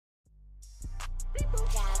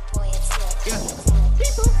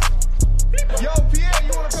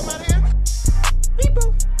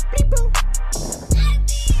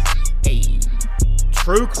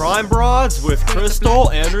True Crime Broads with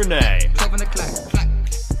Crystal and Renee.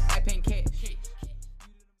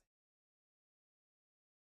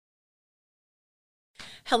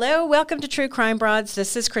 Hello, welcome to True Crime Broads.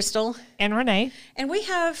 This is Crystal. And Renee. And we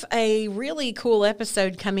have a really cool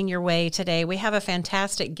episode coming your way today. We have a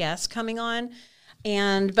fantastic guest coming on.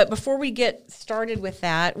 But before we get started with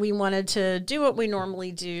that, we wanted to do what we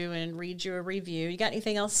normally do and read you a review. You got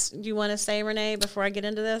anything else you want to say, Renee, before I get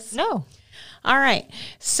into this? No. All right.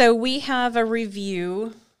 So we have a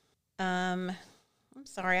review. I'm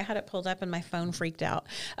sorry, I had it pulled up and my phone freaked out.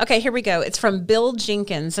 Okay, here we go. It's from Bill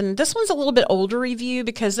Jenkins. And this one's a little bit older review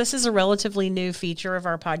because this is a relatively new feature of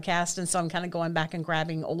our podcast. And so I'm kind of going back and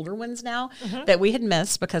grabbing older ones now that we had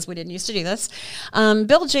missed because we didn't used to do this.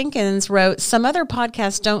 Bill Jenkins wrote, some other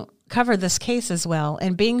podcasts don't cover this case as well.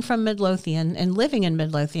 And being from Midlothian and living in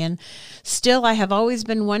Midlothian, still I have always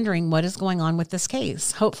been wondering what is going on with this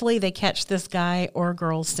case. Hopefully they catch this guy or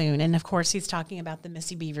girl soon. And of course he's talking about the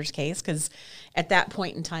Missy Beavers case because at that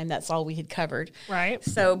point in time, that's all we had covered. Right.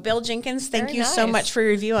 So Bill Jenkins, thank Very you so nice. much for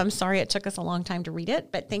your review. I'm sorry it took us a long time to read it,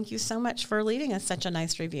 but thank you so much for leaving us such a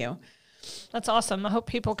nice review. That's awesome. I hope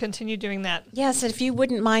people continue doing that. Yes, if you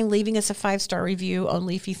wouldn't mind leaving us a 5-star review,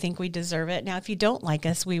 only if you think we deserve it. Now, if you don't like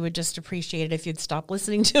us, we would just appreciate it if you'd stop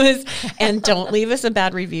listening to us and don't leave us a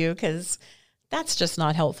bad review because that's just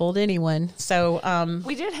not helpful to anyone. So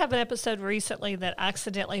We did have an episode recently that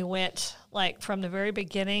accidentally went like from the very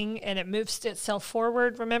beginning and it moves itself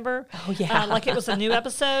forward, remember? Oh, yeah. Like it was a new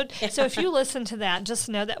episode. So if you listen to that, just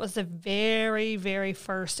know that was the very, very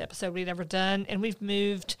first episode we'd ever done. And we've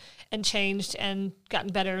moved and changed and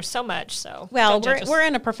gotten better so much. So well, don't judge us. we're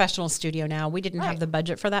in a professional studio now. We didn't have the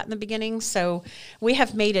budget for that in the beginning. So we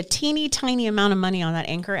have made a teeny tiny amount of money on that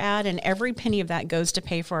Anchor ad, and every penny of that goes to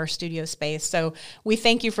pay for our studio space. So we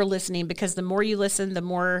thank you for listening because the more you listen, the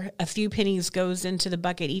more a few pennies goes into the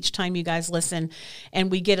bucket each time you guys listen, and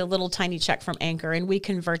we get a little tiny check from Anchor, and we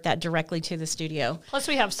convert that directly to the studio. Plus,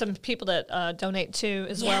 we have some people that donate too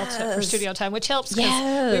as well for Yes. studio time, which helps because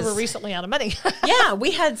Yes. we were recently out of money. Yeah,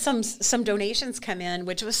 we had some donations come in,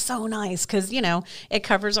 which was so nice because, you know, it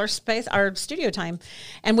covers our space, our studio time.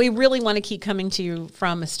 And we really want to keep coming to you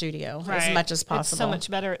from a studio as much as possible. It's so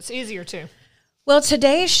much better. It's easier too. Well,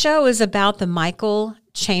 today's show is about the Michael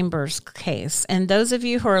Chambers case. And those of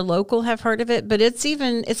you who are local have heard of it, but it's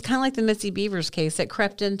kind of like the Missy Beavers case. It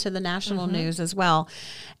crept into the national news as well.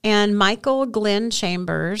 And Michael Glenn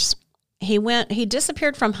Chambers, he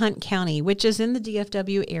disappeared from Hunt County, which is in the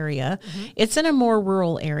DFW area. It's in a more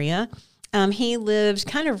rural area. He lived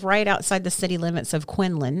kind of right outside the city limits of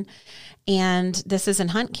Quinlan. And this is in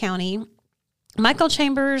Hunt County. Michael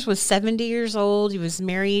Chambers was 70 years old. He was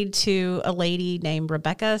married to a lady named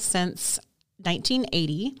Rebecca since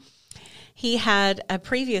 1980. He had a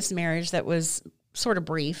previous marriage that was sort of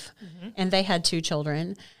brief, and they had 2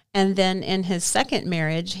 children. And then in his second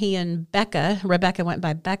marriage, he and Rebecca went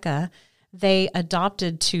by Becca, they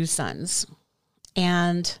adopted 2 sons.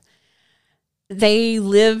 And they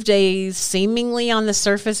lived a seemingly on the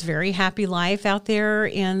surface very happy life out there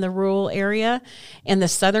in the rural area in the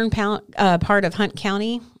southern part of Hunt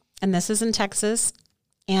County, and this is in Texas.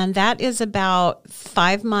 And that is about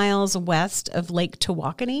 5 miles west of Lake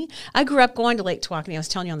Tawakoni. I grew up going to Lake Tawakoni. I was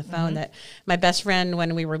telling you on the phone that my best friend,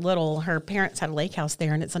 when we were little, her parents had a lake house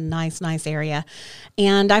there, and it's a nice, nice area.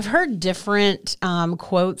 And I've heard different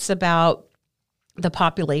quotes about the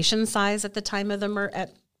population size at the time of the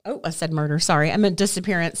I said murder. Sorry. I meant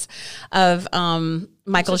disappearance of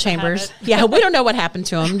Michael Chambers. Yeah, we don't know what happened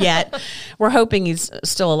to him yet. We're hoping he's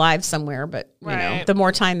still alive somewhere, but you know, the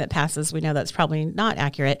more time that passes, we know that's probably not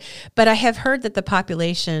accurate. But I have heard that the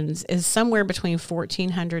population is somewhere between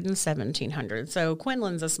 1,400 and 1,700. So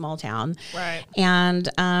Quinlan's a small town. Right. And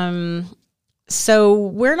so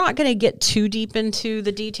we're not going to get too deep into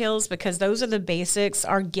the details because those are the basics.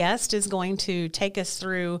 Our guest is going to take us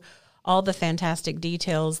through all the fantastic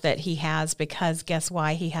details that he has, because guess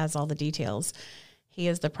why he has all the details? He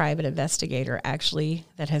is the private investigator, actually,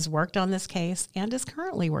 that has worked on this case and is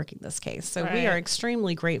currently working this case. So we are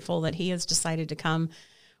extremely grateful that he has decided to come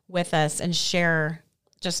with us and share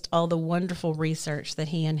just all the wonderful research that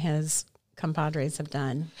he and his compadres have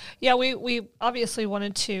done. Yeah, we obviously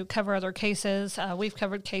wanted to cover other cases. We've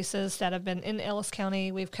covered cases that have been in Ellis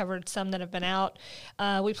County. We've covered some that have been out.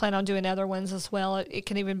 We plan on doing other ones as well. It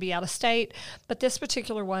can even be out of state. But this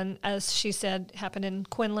particular one, as she said, happened in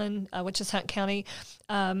Quinlan, which is Hunt County.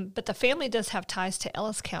 But the family does have ties to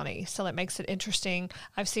Ellis County, so that makes it interesting.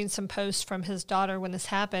 I've seen some posts from his daughter when this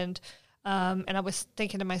happened. And I was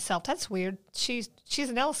thinking to myself, that's weird. She's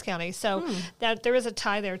in Ellis County. So that there is a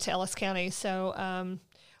tie there to Ellis County. So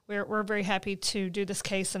we're very happy to do this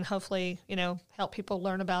case and hopefully, help people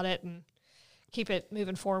learn about it and keep it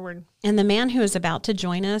moving forward. And the man who is about to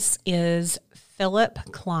join us is Philip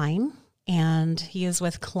Klein, and he is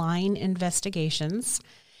with Klein Investigations.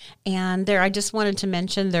 And I just wanted to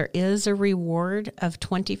mention there is a reward of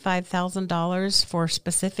 $25,000 for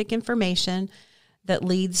specific information that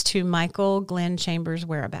leads to Michael Glenn Chambers'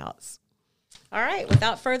 whereabouts. All right,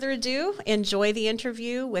 without further ado, enjoy the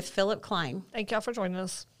interview with Philip Klein. Thank y'all for joining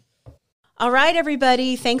us. All right,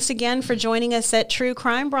 everybody. Thanks again for joining us at True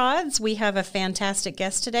Crime Broads. We have a fantastic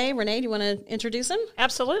guest today. Renee, do you want to introduce him?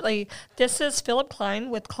 Absolutely. This is Philip Klein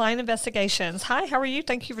with Klein Investigations. Hi, how are you?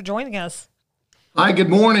 Thank you for joining us. Hi, good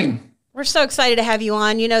morning. We're so excited to have you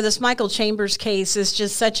on. This Michael Chambers case is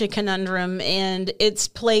just such a conundrum, and it's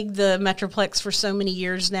plagued the Metroplex for so many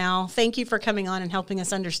years now. Thank you for coming on and helping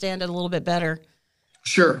us understand it a little bit better.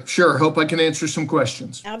 Sure. Hope I can answer some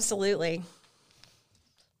questions. Absolutely.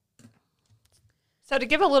 So to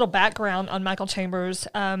give a little background on Michael Chambers,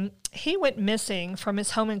 he went missing from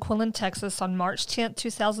his home in Quinlan, Texas on March 10th,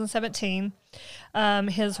 2017.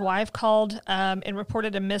 His wife called and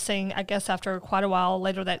reported him missing, I guess, after quite a while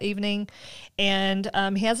later that evening, and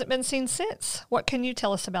he hasn't been seen since. What can you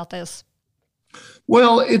tell us about this?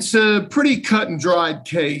 Well, it's a pretty cut and dried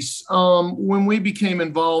case. When we became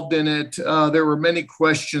involved in it, there were many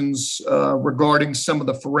questions regarding some of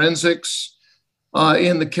the forensics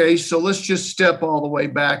in the case. So let's just step all the way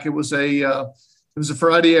back. It was a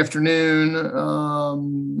Friday afternoon.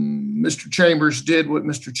 Mr. Chambers did what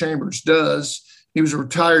Mr. Chambers does. He was a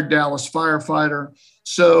retired Dallas firefighter.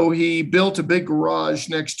 So he built a big garage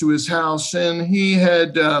next to his house, and he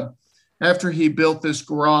had, after he built this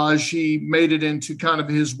garage, he made it into kind of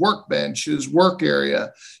his workbench, his work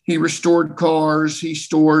area. He restored cars. He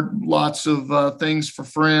stored lots of things for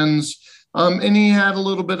friends. And he had a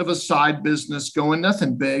little bit of a side business going,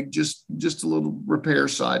 nothing big, just a little repair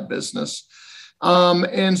side business.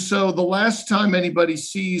 And so the last time anybody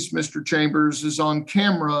sees Mr. Chambers is on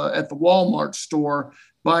camera at the Walmart store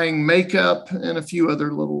buying makeup and a few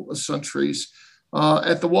other little sundries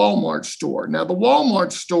at the Walmart store. Now, the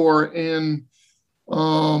Walmart store in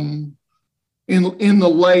the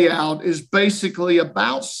layout is basically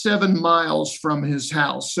about 7 miles from his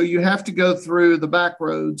house. So you have to go through the back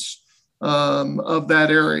roads of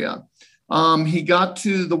that area. He got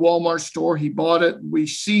to the Walmart store. He bought it. We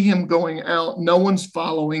see him going out. No one's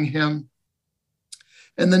following him.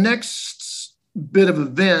 And the next bit of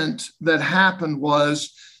event that happened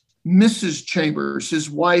was Mrs. Chambers, his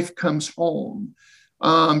wife, comes home.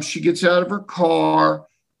 She gets out of her car.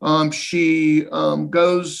 She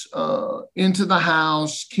goes into the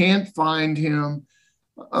house, can't find him.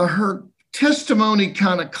 Her testimony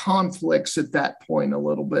kind of conflicts at that point a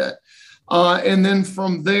little bit. And then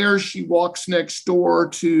from there, she walks next door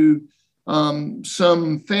to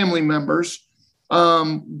some family members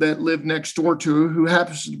that live next door to her, who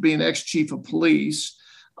happens to be an ex-chief of police.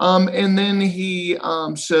 And then he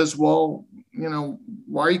says, well,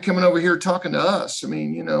 why are you coming over here talking to us? I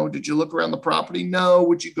mean, did you look around the property? No.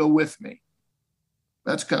 Would you go with me?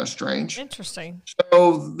 That's kind of strange. Interesting.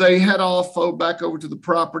 So they head off back over to the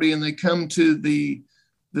property, and they come to the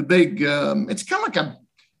big, it's kind of like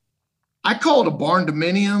I call it a barn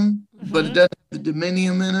dominium, but it doesn't have the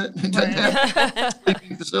dominium in it. It doesn't have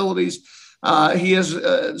sleeping facilities. He has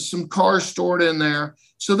some cars stored in there.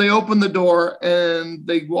 So they open the door and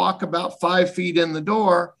they walk about 5 feet in the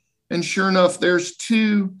door. And sure enough, there's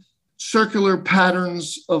 2 circular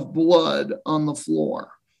patterns of blood on the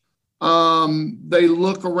floor. They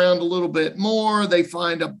look around a little bit more. They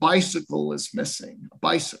find a bicycle is missing, a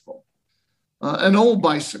bicycle. An old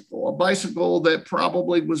bicycle, a bicycle that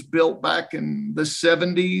probably was built back in the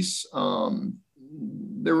 70s.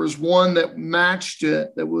 There was one that matched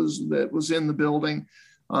it that was in the building.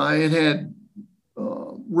 It had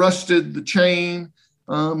rusted the chain.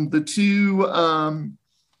 The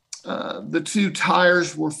two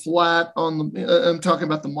tires were flat on the. I'm talking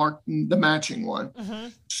about the matching one. Mm-hmm.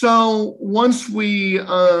 So once we,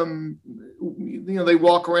 they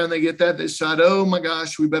walk around, they get that, they decide, oh my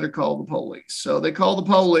gosh, we better call the police. So they call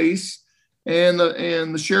the police, and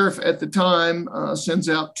the sheriff at the time sends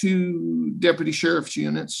out 2 deputy sheriff's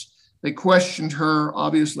units. They questioned her,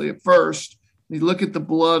 obviously, at first. They look at the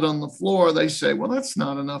blood on the floor. They say, well, that's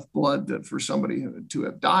not enough blood for somebody to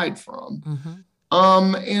have died from. Mm-hmm.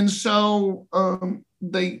 And so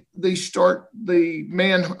they start the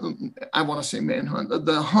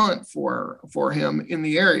the hunt for him in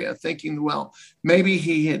the area, thinking, well, maybe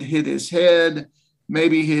he had hit his head,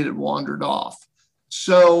 maybe he had wandered off.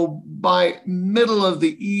 So by middle of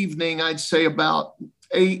the evening, I'd say about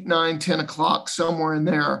 8, 9, 10 o'clock, somewhere in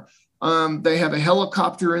there. They have a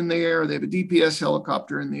helicopter in the air. They have a DPS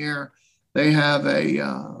helicopter in the air. They have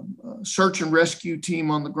a search and rescue team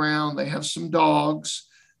on the ground. They have some dogs,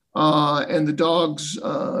 and the dogs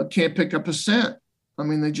can't pick up a scent. I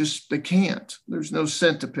mean, they can't. There's no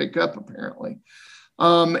scent to pick up, apparently.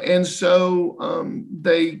 And so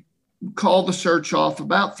they call the search off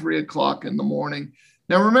about 3 o'clock in the morning.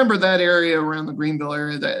 Now, remember that area around the Greenville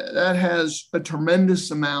area, that has a tremendous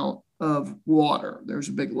amount of water. There's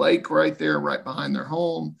a big lake right there, right behind their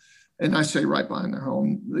home. And I say right behind their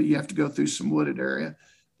home, you have to go through some wooded area.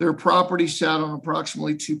 Their property sat on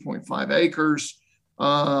approximately 2.5 acres.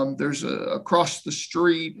 There's across the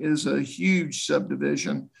street is a huge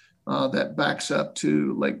subdivision that backs up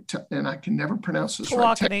to Lake, and I can never pronounce this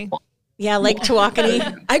right. Yeah, Lake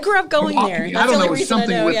Tawakoni. I grew up going there. I don't know, it's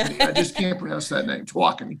something with me. I just can't pronounce that name,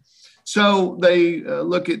 Tawakoni. So they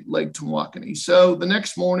look at Lake Tawakoni. So the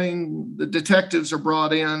next morning, the detectives are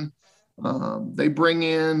brought in. They bring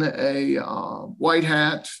in a white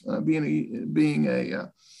hat, being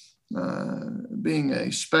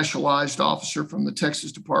a specialized officer from the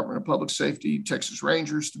Texas Department of Public Safety, Texas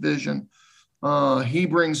Rangers Division. He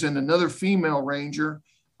brings in another female ranger.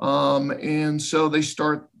 And so they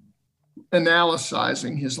start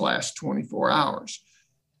analyzing his last 24 hours.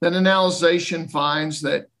 That analyzation finds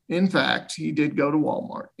that, in fact, he did go to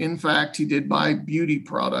Walmart. In fact, he did buy beauty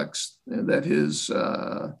products that his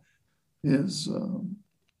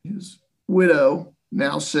widow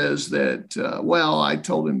now says that, well, I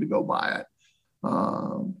told him to go buy it.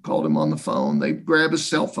 Called him on the phone. They grab his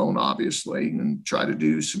cell phone, obviously, and try to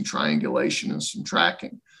do some triangulation and some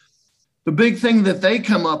tracking. The big thing that they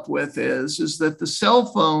come up with is that the cell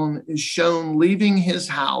phone is shown leaving his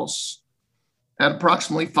house at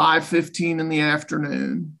approximately 5:15 in the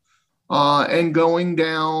afternoon and going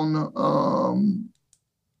down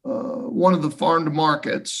one of the farm to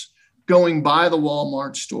markets, going by the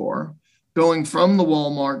Walmart store, going from the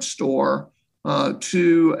Walmart store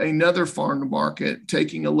to another farm to market,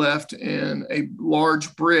 taking a left in a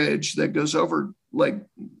large bridge that goes over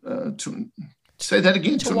say that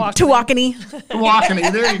again. Tawakoni.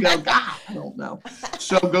 Tawakoni. There you go. God, I don't know.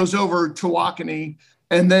 So it goes over Tawakoni,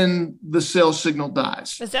 and then the cell signal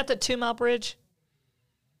dies. Is that the 2 mile bridge?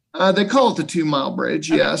 They call it the 2 mile bridge,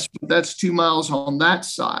 yes, but that's 2 miles on that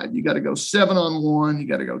side. You got to go 7 on one. You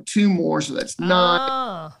got to go 2 more, so that's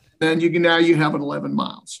 9. Then you have it 11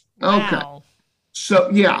 miles. Okay. Wow. So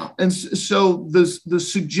yeah, and so the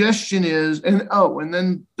suggestion is, and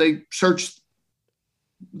then they search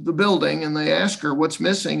the building and they ask her what's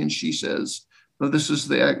missing, and she says, well, this is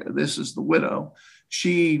the widow.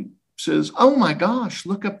 She says, oh my gosh,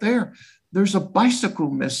 look up there, there's a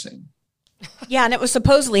bicycle missing. Yeah, and it was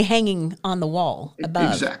supposedly hanging on the wall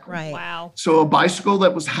above. Exactly. Right. Wow. So a bicycle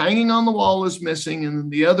that was hanging on the wall is missing,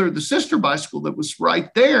 and the sister bicycle that was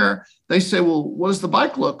right there, they say, well, what does the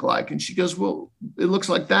bike look like? And she goes, well, it looks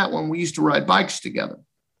like that one. We used to ride bikes together.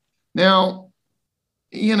 Now,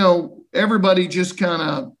 everybody just kind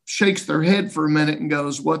of shakes their head for a minute and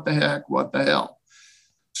goes, what the heck, what the hell?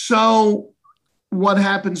 So what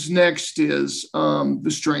happens next is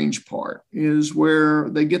the strange part is where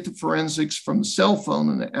they get the forensics from the cell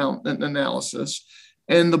phone and analysis.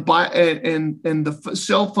 And the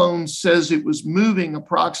cell phone says it was moving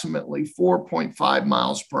approximately 4.5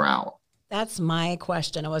 miles per hour. That's my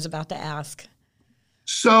question I was about to ask.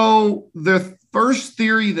 So the first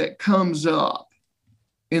theory that comes up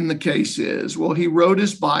in the case is, well, he rode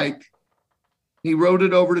his bike. He rode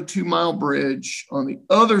it over to 2 Mile Bridge on the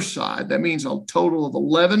other side. That means a total of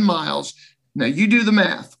 11 miles. Now you do the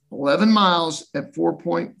math, 11 miles at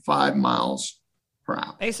 4.5 miles per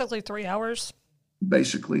hour. Basically 3 hours.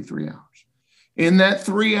 Basically 3 hours. In that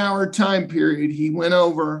 3 hour time period, he went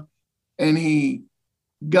over and he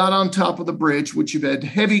got on top of the bridge, which had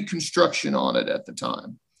heavy construction on it at the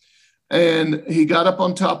time. And he got up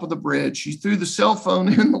on top of the bridge. He threw the cell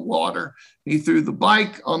phone in the water. He threw the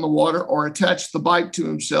bike on the water or attached the bike to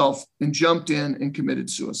himself and jumped in and committed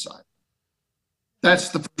suicide. That's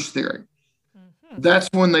the first theory. Mm-hmm. That's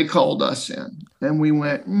when they called us in. And we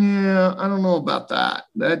went, yeah, I don't know about that.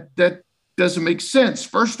 That doesn't make sense.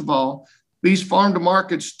 First of all, these farm to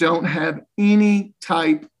markets don't have any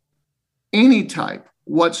type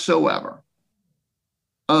whatsoever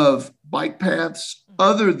of bike paths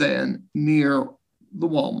other than near the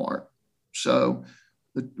Walmart. So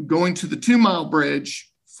going to the 2 Mile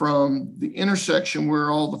Bridge from the intersection where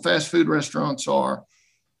all the fast food restaurants are,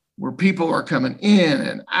 where people are coming in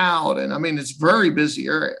and out. And I mean, it's a very busy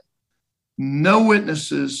area. No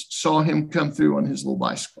witnesses saw him come through on his little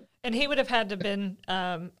bicycle. And he would have had to have been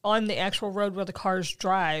on the actual road where the cars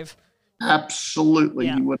drive. Absolutely.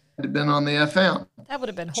 Yeah. He would have been on the FM. That would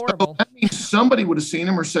have been So horrible. that means somebody would have seen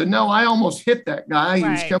him or said, no, I almost hit that guy. He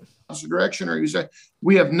was Right. coming the opposite direction, or he was,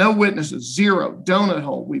 we have no witnesses, zero, donut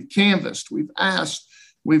hole. We've canvassed, we've asked,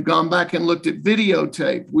 we've gone back and looked at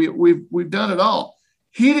videotape. We've done it all.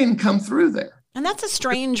 He didn't come through there. And that's a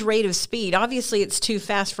strange rate of speed. Obviously, it's too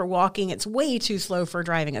fast for walking. It's way too slow for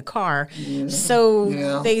driving a car. Yeah.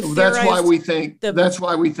 So they that's why we think the- that's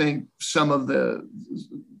why we think some of the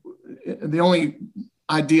only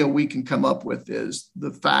idea we can come up with is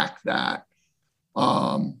the fact that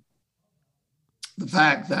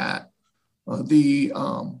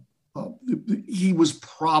he was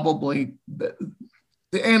probably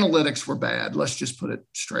the analytics were bad. Let's just put it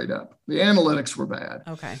straight up. The analytics were bad.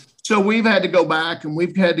 Okay. So we've had to go back and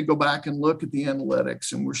look at the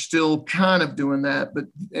analytics, and we're still kind of doing that, but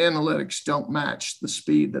analytics don't match the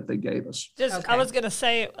speed that they gave us. I was going to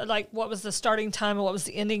say, like, what was the starting time and what was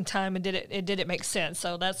the ending time, and did it make sense?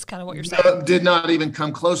 So that's kind of what you're saying. Did not even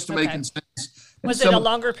come close to making sense. Was it a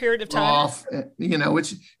longer period of time?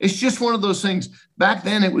 It's just one of those things. Back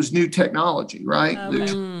then, it was new technology, right?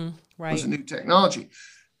 Right. It was a new technology.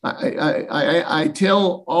 I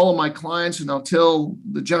tell all of my clients, and I'll tell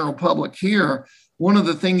the general public here, one of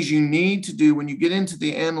the things you need to do when you get into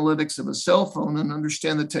the analytics of a cell phone and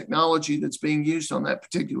understand the technology that's being used on that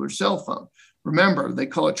particular cell phone. Remember, they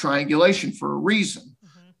call it triangulation for a reason.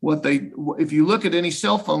 If you look at any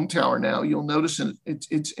cell phone tower now, you'll notice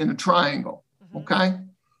it's in a triangle. Okay,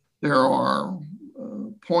 there are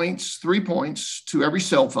 3 points to every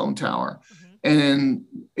cell phone tower. And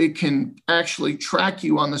it can actually track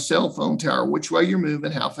you on the cell phone tower, which way you're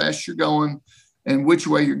moving, how fast you're going, and which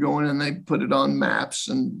way you're going. And they put it on maps,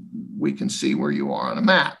 and we can see where you are on a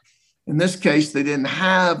map. In this case, they didn't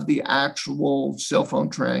have the actual cell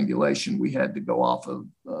phone triangulation. We had to go off of,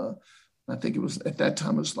 I think it was at that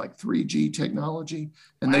time, it was like 3G technology.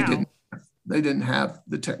 And Wow. they didn't have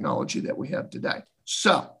the technology that we have today.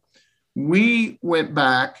 So we went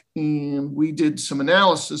back and we did some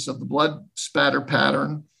analysis of the blood spatter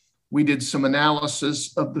pattern. We did some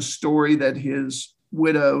analysis of the story that his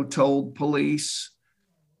widow told police.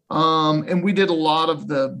 And we did a lot of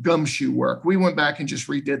the gumshoe work. We went back and just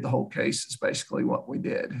redid the whole case is basically what we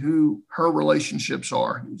did. Who her relationships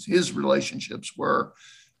are, who his relationships were,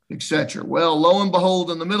 etc. Well, lo and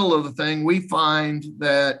behold, in the middle of the thing, we find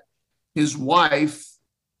that his wife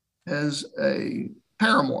has a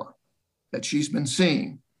paramour that she's been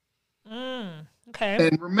seeing. Okay.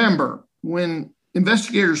 And remember, when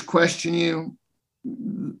investigators question you,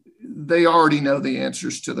 they already know the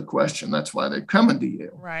answers to the question. That's why they're coming to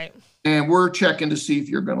you. Right. And we're checking to see if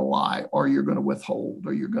you're going to lie, or you're going to withhold,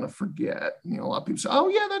 or you're going to forget. A lot of people say, "Oh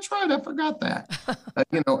yeah, that's right, I forgot that."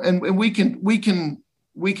 And we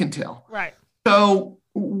can tell. Right. So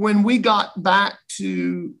when we got back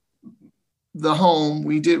to the home,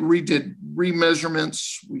 we redid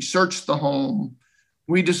remeasurements. We searched the home.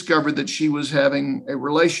 We discovered that she was having a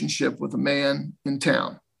relationship with a man in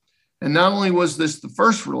town. And not only was this the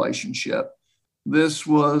first relationship, this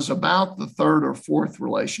was about the third or fourth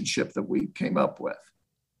relationship that we came up with.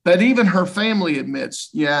 That even her family admits,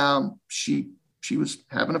 yeah, she was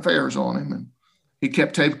having affairs on him, and he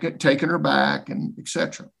kept taking her back, and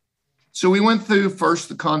etc. So we went through first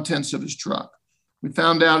the contents of his truck. We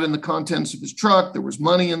found out in the contents of his truck, there was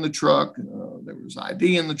money in the truck, there was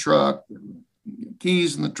ID in the truck, there were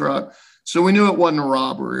keys in the truck. So we knew it wasn't a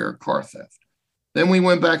robbery or a car theft. Then we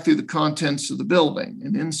went back through the contents of the building,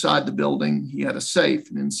 and inside the building, he had a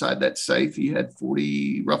safe, and inside that safe, he had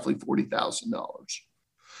roughly $40,000.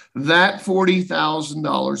 That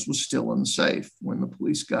 $40,000 was still in the safe when the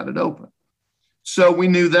police got it open. So we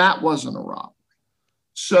knew that wasn't a robbery.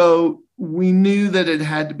 So we knew that it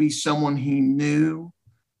had to be someone he knew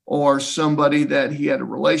or somebody that he had a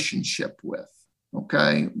relationship with.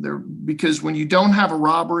 Okay. Because when you don't have a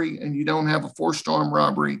robbery and you don't have a forced armed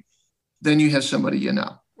robbery, then you have somebody you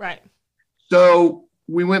know. Right. So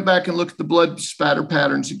we went back and looked at the blood spatter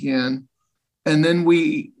patterns again. And then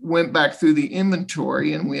we went back through the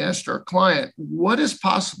inventory and we asked our client, what is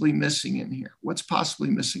possibly missing in here? What's possibly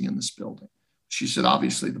missing in this building? She said,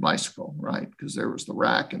 obviously the bicycle, right? Because there was the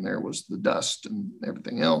rack and there was the dust and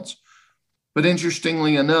everything else. But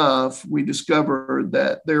interestingly enough, we discovered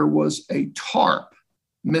that there was a tarp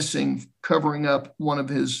missing, covering up one of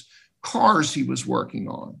his cars he was working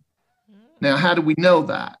on. Now, how do we know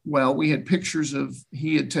that? Well, we had pictures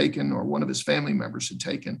he had taken, or one of his family members had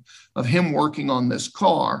taken, of him working on this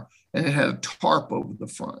car, and it had a tarp over the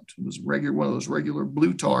front. It was one of those regular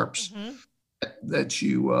blue tarps. that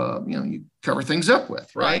you cover things up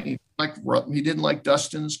with, right? He didn't like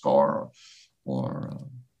dust in his car, or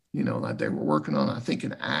that they were working on, I think,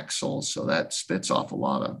 an axle, so that spits off a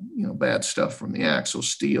lot of bad stuff from the axle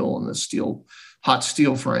steel and the hot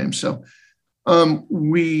steel frame. So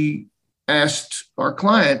we asked our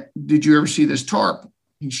client, "Did you ever see this tarp?"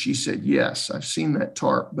 And she said, "Yes, I've seen that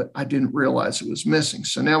tarp, but I didn't realize it was missing."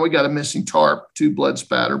 So now we got a missing tarp, 2 blood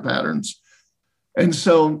spatter patterns. And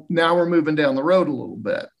so now we're moving down the road a little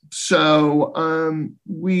bit. So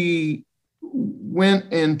we went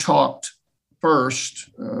and talked first.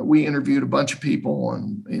 We interviewed a bunch of people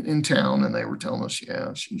in town, and they were telling us,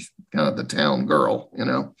 yeah, she's kind of the town girl,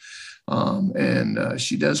 and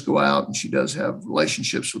she does go out and she does have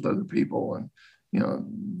relationships with other people, and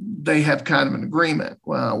they have kind of an agreement.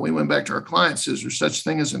 Well, we went back to our client, says, "There's such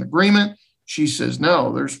thing as an agreement?" She says,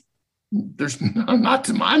 "No, there's not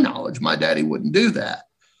to my knowledge. My daddy wouldn't do that.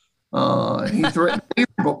 He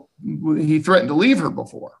threatened to leave her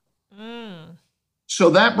before."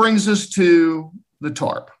 So that brings us to the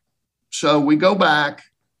tarp. So we go back,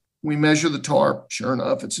 we measure the tarp. Sure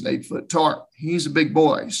enough, it's an 8-foot tarp. He's a big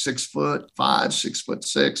boy, 6'5",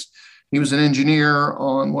 6'6". He was an engineer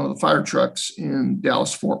on one of the fire trucks in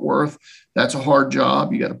Dallas, Fort Worth. That's a hard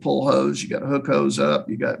job. You got to pull hose, you got to hook hose up.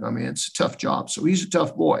 It's a tough job. So he's a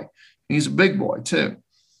tough boy. He's a big boy too.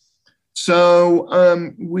 So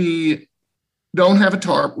we don't have a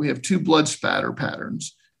tarp. We have 2 blood spatter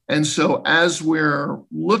patterns. And so as we're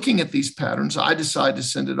looking at these patterns, I decided to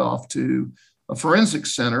send it off to a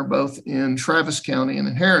forensics center, both in Travis County and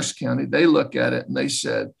in Harris County. They look at it and they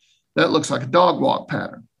said, "That looks like a dog walk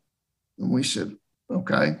pattern." And we said,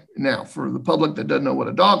 okay. Now, for the public that doesn't know what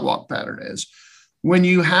a dog walk pattern is, when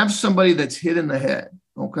you have somebody that's hit in the head,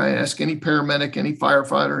 okay, ask any paramedic, any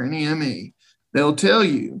firefighter, any ME, they'll tell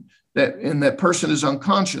you that, and that person is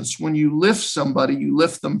unconscious. When you lift somebody, you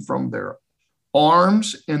lift them from their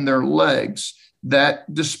arms and their legs.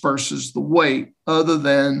 That disperses the weight, other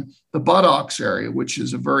than the buttocks area, which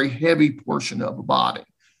is a very heavy portion of the body.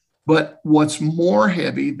 But what's more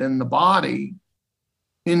heavy than the body,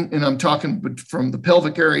 and I'm talking from the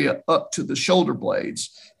pelvic area up to the shoulder blades,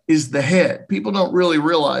 is the head. People don't really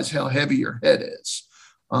realize how heavy your head is.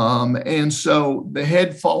 And so the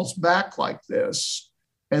head falls back like this.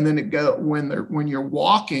 And then when you're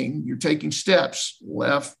walking, you're taking steps,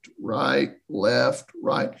 left, right.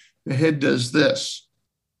 The head does this,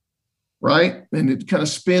 right? And it kind of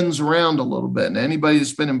spins around a little bit. And anybody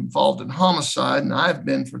that's been involved in homicide, and I've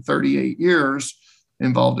been for 38 years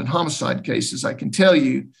involved in homicide cases, I can tell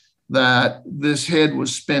you that this head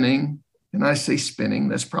was spinning. And I say spinning,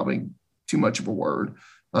 that's probably too much of a word,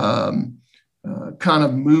 kind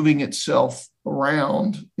of moving itself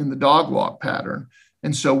around in the dog walk pattern.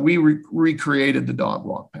 And so we recreated the dog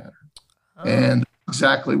walk pattern, and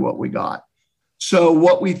exactly what we got. So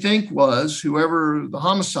what we think was, whoever the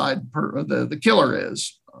homicide, the killer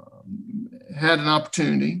is, had an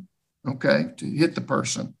opportunity, okay, to hit the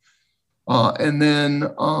person, and then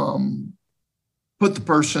put the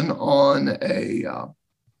person on a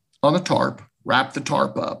tarp, wrap the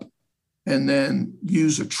tarp up, and then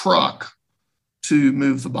use a truck to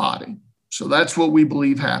move the body. So that's what we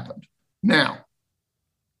believe happened. Now,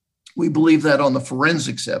 we believe that on the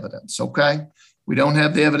forensics evidence, okay? We don't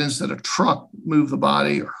have the evidence that a truck moved the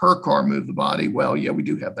body or her car moved the body. Well, yeah, we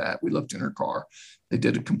do have that. We looked in her car. They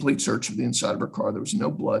did a complete search of the inside of her car. There was no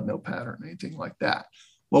blood, no pattern, anything like that.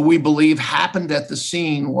 What we believe happened at the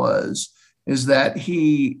scene is that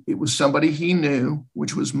it was somebody he knew,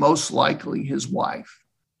 which was most likely his wife.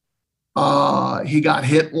 He got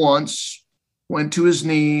hit once, went to his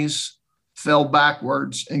knees, fell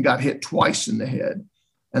backwards, and got hit twice in the head.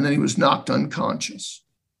 And then he was knocked unconscious.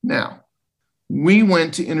 Now, we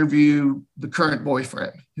went to interview the current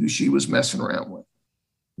boyfriend who she was messing around with.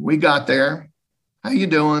 We got there. How you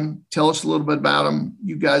doing? Tell us a little bit about him.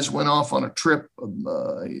 You guys went off on a trip.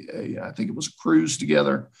 I think it was a cruise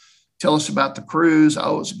together. Tell us about the cruise.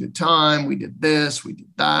 Oh, it was a good time. We did this, we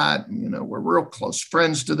did that. We're real close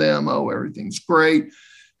friends to them. Oh, everything's great.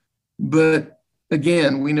 But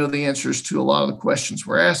again, we know the answers to a lot of the questions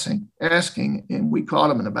we're asking, and we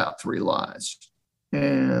caught him in about 3 lies.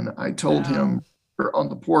 And I told him on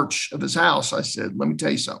the porch of his house, I said, "Let me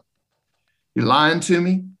tell you something. You're lying to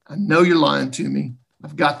me. I know you're lying to me.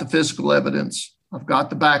 I've got the physical evidence. I've got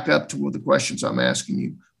the backup to the questions I'm asking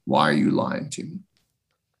you. Why are you lying to me?"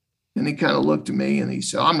 And he kind of looked at me and he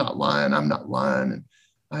said, I'm not lying. And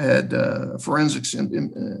I had a forensics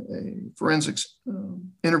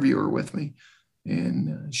interviewer with me.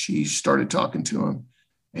 And she started talking to him,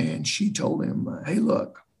 and she told him, "Hey,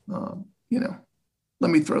 look,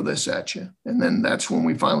 let me throw this at you. And then that's when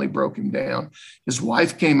we finally broke him down. His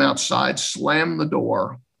wife came outside, slammed the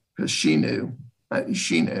door because she knew. Not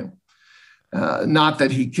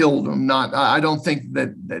that he killed him. I don't think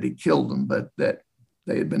that he killed him, but that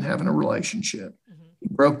they had been having a relationship. Mm-hmm. He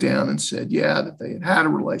broke down and said, yeah, that they had a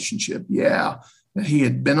relationship. Yeah, that he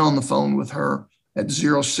had been on the phone with her at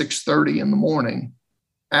 06:30 in the morning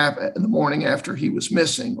after he was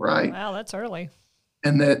missing, right? Wow, that's early.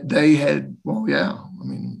 And that they had, well, yeah, I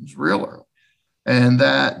mean, it was real early. And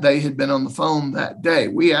that they had been on the phone that day.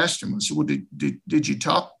 We asked him, I said, well, did you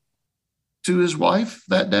talk to his wife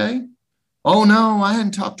that day? Oh, no, I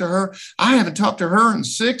hadn't talked to her. I haven't talked to her in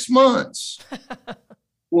 6 months.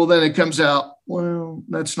 Well, then it comes out, well,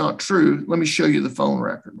 that's not true. Let me show you the phone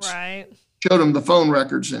records. Right. Showed him the phone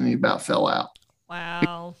records and he about fell out.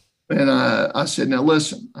 Wow. And I said, now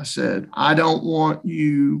listen, I said, I don't want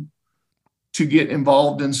you to get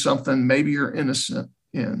involved in something maybe you're innocent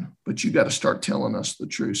in, but you got to start telling us the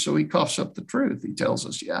truth. So he coughs up the truth. He tells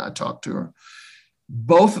us, yeah, I talked to her.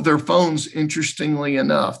 Both of their phones, interestingly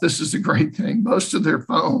enough, this is a great thing. Most of their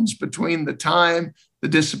phones, between the time the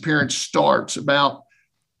disappearance starts, about,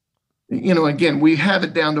 again, we have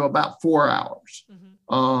it down to about 4 hours,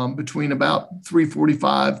 between about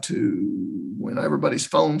 3:45 to when everybody's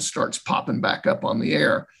phone starts popping back up on the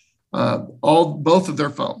air. Both of their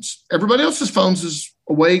phones. Everybody else's phones is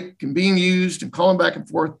awake and being used and calling back and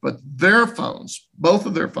forth, but their phones, both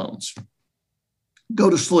of their phones, go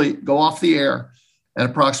to sleep, go off the air at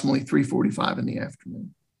approximately 3:45 in the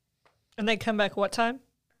afternoon. And they come back what time?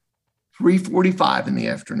 3:45 in the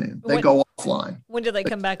afternoon. They go offline. When do they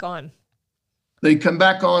come back on? They come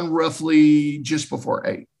back on roughly just before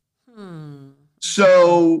 8.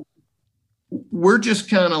 So we're just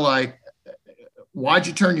kind of like, why'd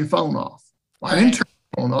you turn your phone off? Well, I didn't turn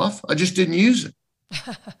your phone off. I just didn't use it.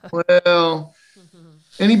 Well,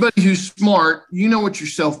 anybody who's smart, do you know what your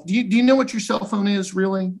cell phone is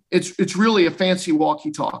really? It's really a fancy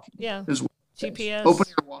walkie-talkie. Yeah. GPS. Open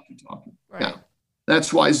air walkie-talkie. Right. Yeah.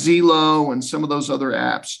 That's why Zillow and some of those other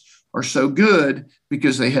apps are so good,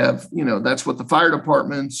 because they have, that's what the fire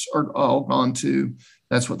departments are all gone to.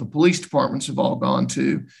 That's what the police departments have all gone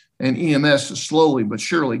to. And EMS is slowly but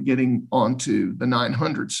surely getting onto the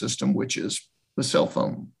 900 system, which is the cell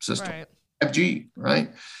phone system, right. 5G,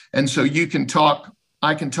 right? And so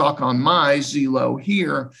I can talk on my Zillow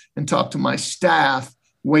here and talk to my staff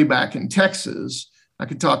way back in Texas. I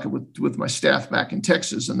could talk with my staff back in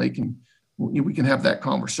Texas, and we can have that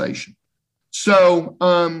conversation. So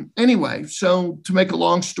anyway, so to make a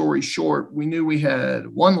long story short, we knew we had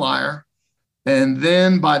one liar. And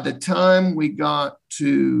then by the time we got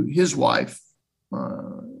to his wife,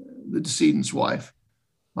 the decedent's wife,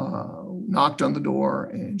 knocked on the door,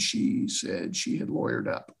 and she said she had lawyered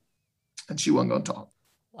up and she wasn't going to talk.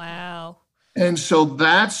 Wow. And so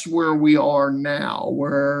that's where we are now,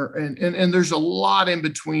 and there's a lot in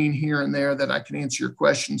between here and there that I can answer your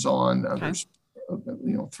questions on. Okay. There's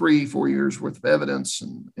 3-4 years worth of evidence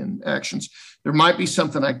and actions. There might be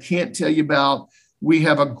something I can't tell you about. We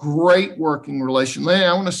have a great working relation.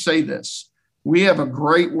 I want to say this. We have a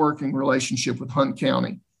great working relationship with Hunt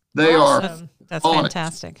County. They Awesome. That's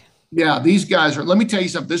fantastic. Yeah, these guys are, let me tell you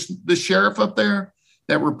something. This sheriff up there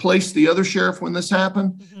that replaced the other sheriff when this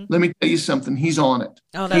happened, let me tell you something. He's on it.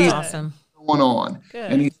 Oh, that's awesome. Going on.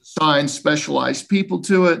 Good. And he's assigned specialized people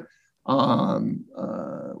to it.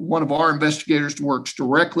 One of our investigators works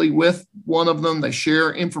directly with one of them. They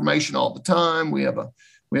share information all the time. We have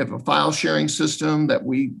a file sharing system that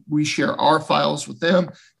we share our files with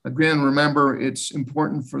them. Again, remember, it's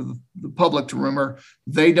important for the public to remember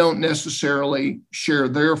they don't necessarily share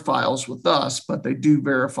their files with us, but they do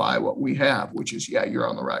verify what we have, which is, yeah, you're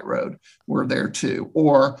on the right road. We're there too.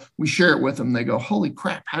 Or we share it with them. They go, holy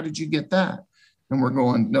crap, how did you get that? And we're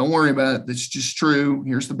going, don't worry about it. It's just true.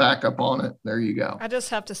 Here's the backup on it. There you go. I just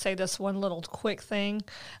have to say this one little quick thing.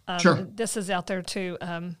 Sure. This is out there to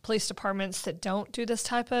police departments that don't do this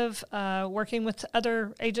type of working with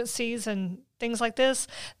other agencies and things like this.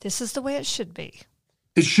 This is the way it should be.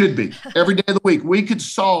 It should be. Every day of the week. We could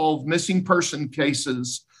solve missing person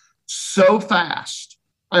cases so fast.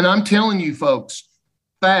 And I'm telling you, folks,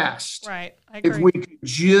 fast. Right. I agree. If we could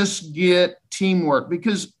just get teamwork,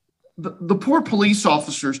 because the poor police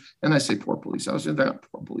officers, and I say poor police officers, they're not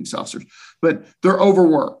poor police officers, but they're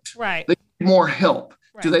overworked. Right. They need more help.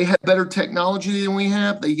 Right. Do they have better technology than we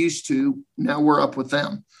have? They used to. Now we're up with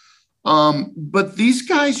them. But these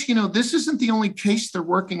guys, this isn't the only case they're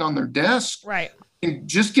working on their desk. Right. And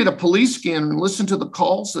just get a police scanner and listen to the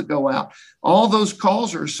calls that go out. All those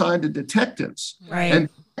calls are assigned to detectives. Right. And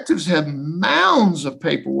detectives have mounds of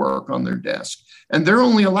paperwork on their desk, and they're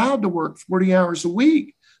only allowed to work 40 hours a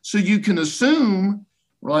week. So you can assume,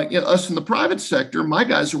 like us in the private sector, my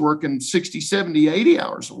guys are working 60, 70, 80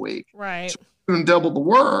 hours a week. Right. So we're doing double the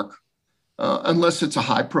work, unless it's a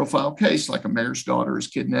high profile case, like a mayor's daughter is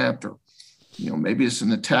kidnapped, or maybe it's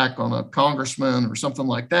an attack on a congressman or something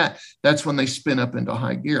like that. That's when they spin up into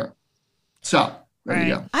high gear. So there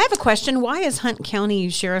you go. I have a question. Why is Hunt County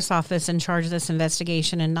Sheriff's Office in charge of this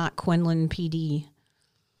investigation and not Quinlan PD?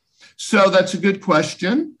 So that's a good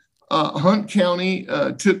question. Hunt County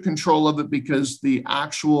took control of it because the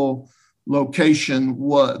actual location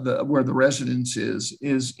where the residence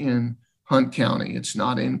is in Hunt County. It's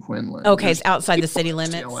not in Quinlan. Okay, it's outside the city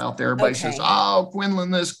limits. Out there, everybody says, "Oh, Quinlan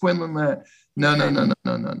this, Quinlan that."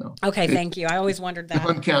 No. Okay, thank you. I always wondered that.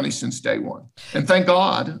 Hunt County since day one, and thank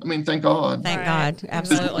God. Thank God. Thank God,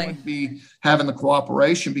 absolutely. We'd be having the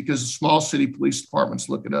cooperation, because the small city police departments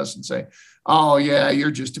look at us and say, "Oh yeah,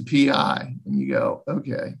 you're just a PI," and you go,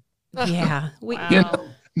 "Okay." Yeah, Wow.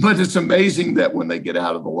 But it's amazing that when they get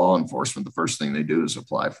out of the law enforcement, the first thing they do is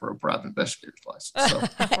apply for a private investigator's license. So,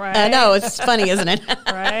 Right. I know, it's funny, isn't it?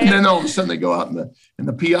 Right. and then all of a sudden they go out in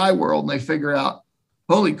the PI world and they figure out,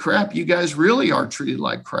 holy crap, you guys really are treated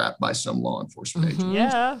like crap by some law enforcement agent.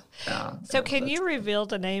 Yeah. Yeah. So can you reveal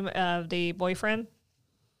the name of the boyfriend?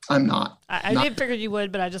 I'm not. I did figure you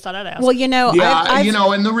would, but I just thought I'd ask. Well,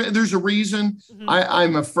 and there's a reason. Mm-hmm.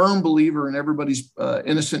 I'm a firm believer in everybody's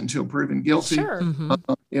innocent until proven guilty. Sure.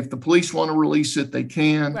 If the police want to release it, they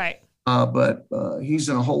can. Right. But he's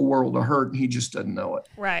in a whole world of hurt, and he just doesn't know it.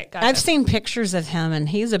 Right. Gotcha. I've seen pictures of him, and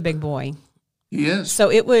he's a big boy. He is. So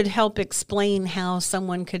it would help explain how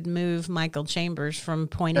someone could move Michael Chambers from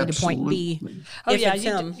point A to point B. Absolutely. Oh if yeah, it's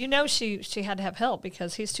him. she had to have help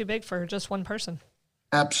because he's too big for just one person.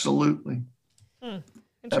 Absolutely. Interesting.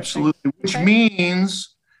 Absolutely. Which Okay.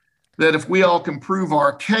 means that if we all can prove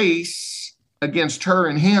our case against her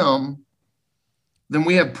and him, then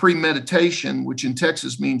we have premeditation, which in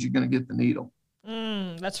Texas means you're going to get the needle.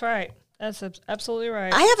 That's right. That's absolutely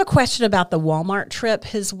right. I have a question about the Walmart trip.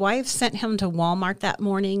 His wife sent him to Walmart that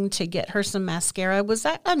morning to get her some mascara. Was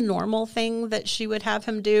that a normal thing that she would have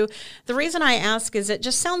him do? The reason I ask is it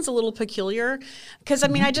just sounds a little peculiar because,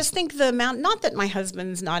 I just think the amount, not that my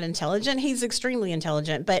husband's not intelligent, he's extremely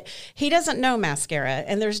intelligent, but he doesn't know mascara,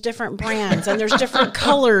 and there's different brands and there's different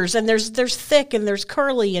colors, and there's thick and there's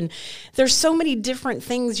curly, and there's so many different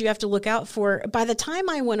things you have to look out for. By the time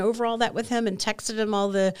I went over all that with him and texted him all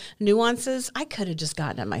the nuances, I could have just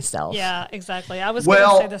gotten it myself. Yeah, exactly. I was going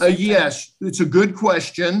to say the same thing. Yes, it's a good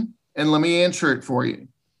question, and let me answer it for you.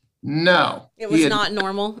 No, It was not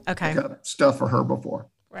normal. Okay. got stuff for her before.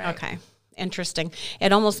 Right. Okay. Interesting.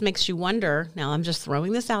 It almost makes you wonder. Now, I'm just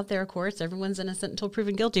throwing this out there. Of course, everyone's innocent until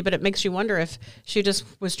proven guilty, but it makes you wonder if she just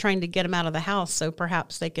was trying to get him out of the house so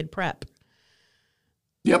perhaps they could prep.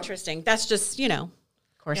 Yep. Interesting. That's just, of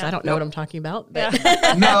course, Yeah. I don't know what I'm talking about. But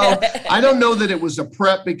No, I don't know that it was a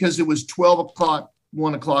prep because it was 12 o'clock,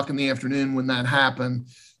 1 o'clock in the afternoon when that happened.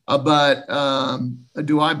 But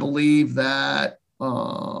do I believe that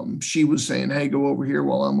she was saying, hey, go over here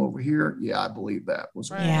while I'm over here? Yeah, I believe that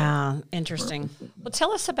was. Right. yeah, interesting. Well,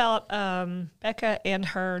 tell us about Becca and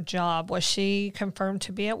her job. Was she confirmed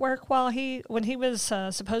to be at work when he was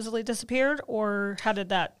supposedly disappeared, or how did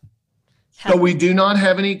that So we do not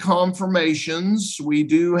have any confirmations. We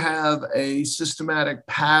do have a systematic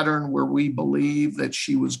pattern where we believe that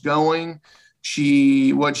she was going.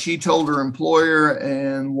 What she told her employer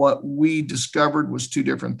and what we discovered was two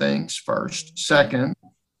different things. First, second,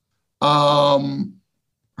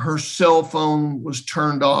 her cell phone was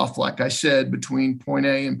turned off, like I said, between point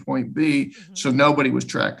A and point B. So nobody was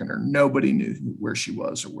tracking her. Nobody knew where she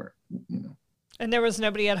was or where. And there was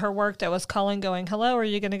nobody at her work that was calling, going, "Hello, are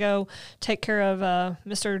you going to go take care of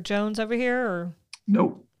Mr. Jones over here?" Or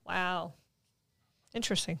Nope. wow,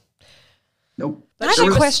 interesting. Nope. I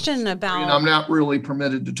have a question about. I'm not really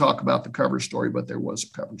permitted to talk about the cover story, but there was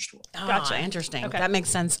a cover story. Gotcha. Interesting. Okay. That makes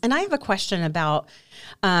sense. And I have a question about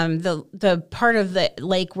the part of the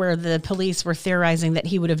lake where the police were theorizing that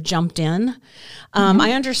he would have jumped in.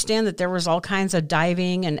 I understand that there was all kinds of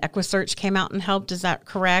diving, and EquiSearch came out and helped. Is that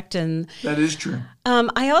correct? And That is true.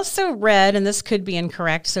 I also read, and this could be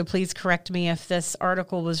incorrect, so please correct me if this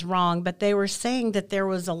article was wrong, but they were saying that there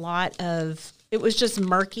was a lot of, it was just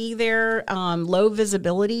murky there, low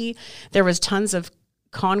visibility. There was tons of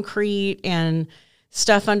concrete and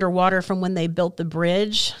stuff underwater from when they built the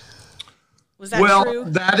bridge. Was that true?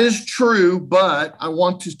 That is true, but I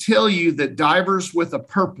want to tell you that Divers with a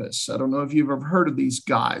Purpose, I don't know if you've ever heard of these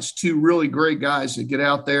guys, two really great guys that get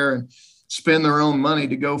out there and spend their own money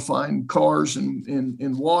to go find cars in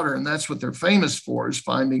water. And that's what they're famous for, is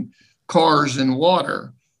finding cars in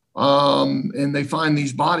water. And they find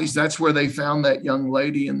these bodies. That's where they found that young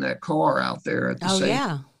lady in that car out there at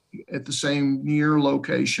the same near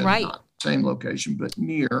location, right? Not same location, but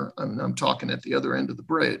near. I'm talking at the other end of the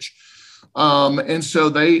bridge. And so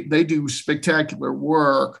they do spectacular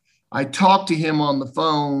work. I talked to him on the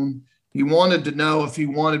phone. He wanted to know if he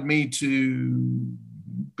wanted me to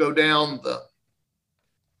go down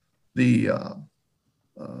the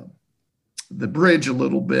bridge a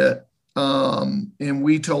little bit. And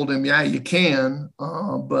we told him, yeah, you can.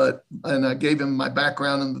 And I gave him my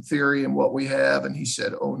background in the theory and what we have. And he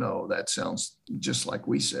said, oh no, that sounds just like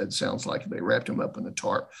we said. Sounds like they wrapped him up in a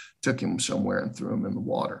tarp, took him somewhere and threw him in the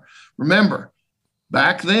water. Remember,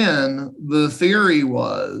 back then, the theory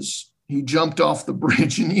was he jumped off the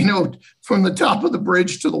bridge, and, from the top of the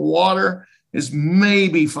bridge to the water is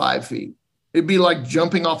maybe 5 feet. It'd be like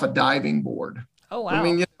jumping off a diving board. Oh, wow. I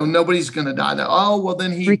mean, nobody's going to die. Oh, well,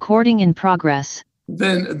 then he recording in progress.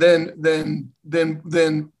 Then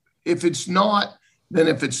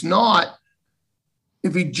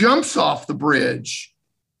if he jumps off the bridge,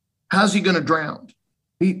 how's he going to drown?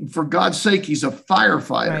 For God's sake, he's a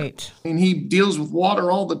firefighter. Right. I mean, he deals with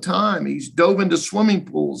water all the time. He's dove into swimming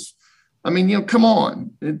pools. I mean, come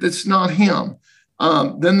on, it's not him.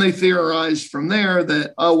 Then they theorized from there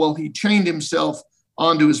that, oh, well, he chained himself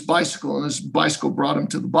onto his bicycle and his bicycle brought him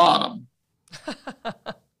to the bottom.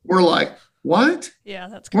 We're like, what? Yeah,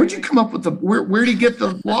 that's crazy. Where'd you come up with where'd he get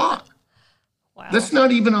the lock? Wow. That's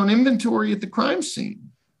not even on inventory at the crime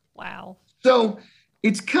scene. Wow. So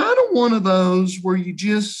it's kind of one of those where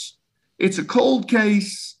it's a cold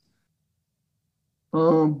case,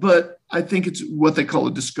 but I think it's what they call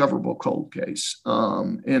a discoverable cold case.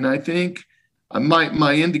 And I think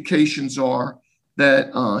my indications are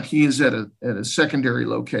that he is at a secondary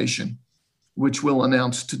location, which we'll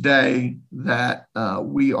announce today that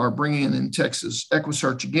we are bringing in Texas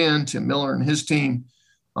EquiSearch again, Tim Miller and his team.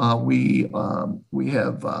 We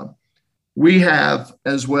have,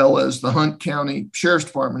 as well as the Hunt County Sheriff's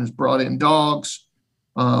Department, has brought in dogs.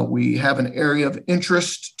 We have an area of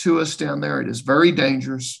interest to us down there. It is very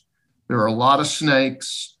dangerous. There are a lot of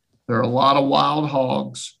snakes. There are a lot of wild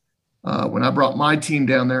hogs. When I brought my team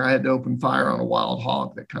down there, I had to open fire on a wild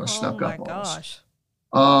hog that kind of snuck up on us.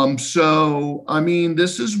 So, I mean,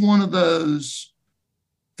 this is one of those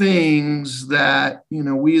things that,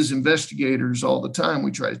 we as investigators all the time,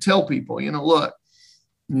 we try to tell people, look,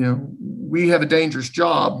 we have a dangerous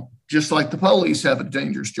job, just like the police have a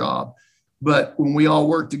dangerous job. But when we all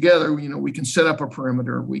work together, we can set up a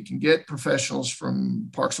perimeter. We can get professionals from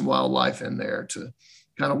Parks and Wildlife in there to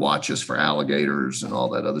kind of watch us for alligators and all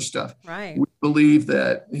that other stuff. Right. We believe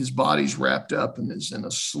that his body's wrapped up and is in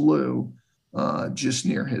a slough just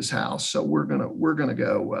near his house. So we're gonna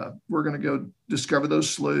go discover those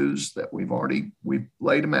sloughs that we've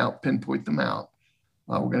laid them out, pinpoint them out.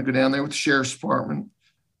 We're gonna go down there with the Sheriff's Department.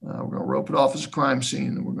 We're gonna rope it off as a crime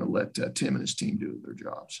scene, and we're gonna let Tim and his team do their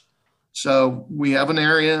jobs. So we have an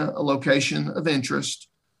area, a location of interest.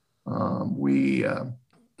 We're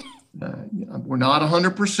not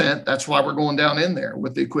 100%. That's why we're going down in there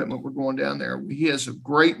with the equipment. We're going down there. He has a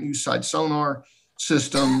great new side sonar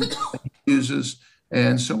system that he uses.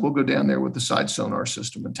 And so we'll go down there with the side sonar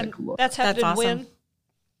system and take a look. That's happening awesome. when?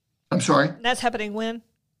 I'm sorry? That's happening when?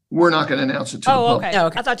 We're not going to announce it to the public. Okay. Oh,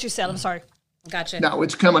 okay. I thought you said, I'm sorry. Gotcha. No,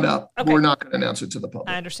 it's coming up. Okay. We're not going to announce it to the public.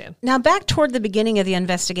 I understand. Now, back toward the beginning of the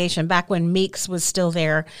investigation, back when Meeks was still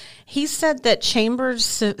there, he said that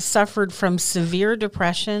Chambers suffered from severe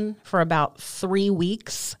depression for about 3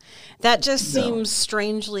 weeks. That just seems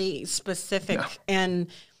strangely specific. No.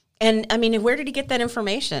 And I mean, where did he get that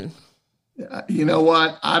information? You know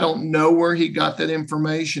what? I don't know where he got that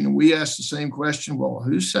information. We asked the same question. Well,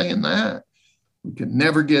 who's saying that? We could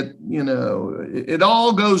never get, it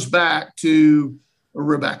all goes back to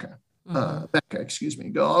Rebecca. Becca, excuse me.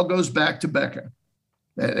 It all goes back to Becca.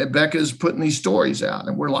 Becca's putting these stories out.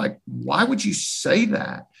 And we're like, why would you say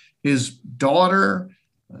that? His daughter,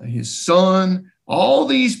 his son, all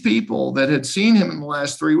these people that had seen him in the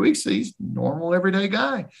last 3 weeks, he's a normal, everyday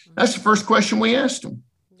guy. That's the first question we asked him.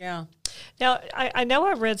 Yeah. Now, I know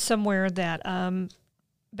I read somewhere that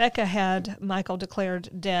Becca had Michael declared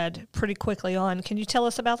dead pretty quickly on. Can you tell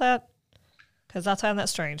us about that? Because I find that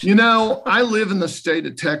strange. I live in the state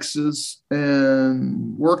of Texas,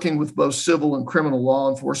 and working with both civil and criminal law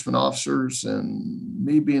enforcement officers, and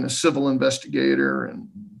me being a civil investigator and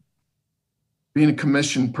being a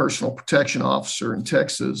commissioned personal protection officer in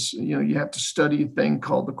Texas, you have to study a thing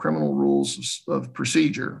called the criminal rules of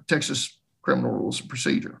procedure, Texas criminal rules of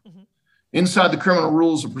procedure. Mm-hmm. inside the criminal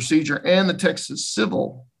rules of procedure and the Texas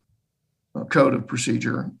Civil Code of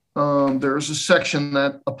Procedure, there is a section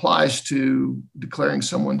that applies to declaring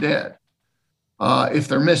someone dead if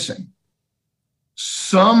they're missing.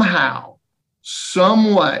 Somehow,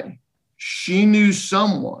 some way, she knew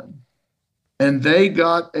someone, and they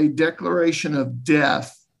got a declaration of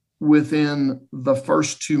death within the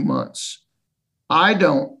first 2 months. I've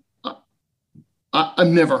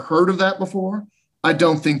never heard of that before. I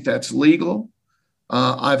don't think that's legal.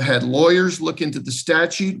 I've had lawyers look into the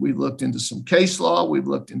statute. We've looked into some case law. We've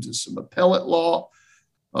looked into some appellate law.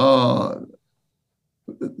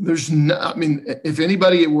 If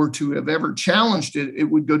anybody were to have ever challenged it, it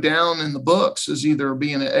would go down in the books as either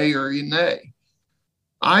being an A or an A.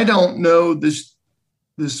 I don't know this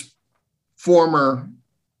former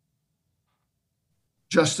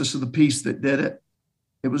justice of the peace that did it.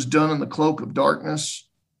 It was done in the cloak of darkness.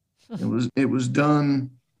 It was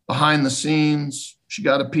done behind the scenes. She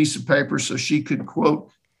got a piece of paper so she could,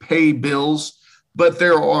 quote, pay bills. But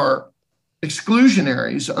there are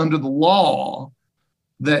exclusionaries under the law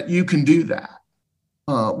that you can do that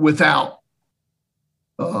without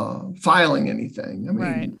filing anything. I mean,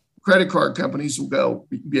 right. Credit card companies will go,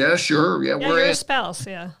 yeah, sure. Yeah, we're a spouse.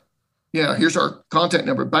 Yeah. Yeah, here's our contact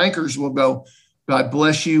number. Bankers will go, God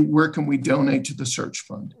bless you. Where can we donate to the search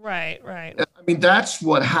fund? Right. I mean, that's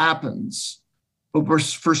what happens. But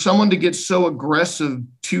for someone to get so aggressive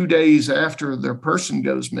 2 days after their person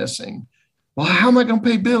goes missing, well, how am I going to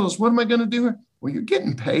pay bills? What am I going to do? Well, you're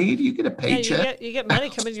getting paid. You get a paycheck. Yeah, you get money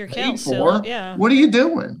coming to your account still. Yeah. What are you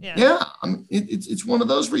doing? Yeah. I mean, it's one of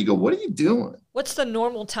those where you go, what are you doing? What's the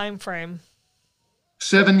normal time frame?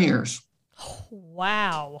 7 years. Oh,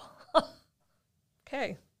 wow.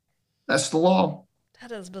 Okay. That's the law.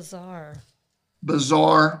 That is bizarre.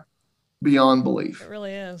 Bizarre beyond belief. It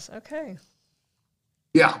really is. Okay.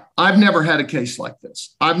 Yeah, I've never had a case like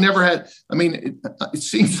this. It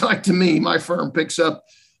seems like to me, my firm picks up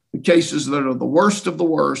the cases that are the worst of the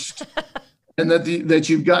worst, and that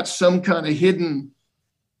you've got some kind of hidden,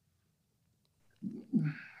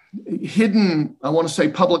 I want to say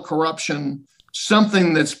public corruption,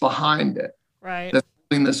 something that's behind it. Right. That's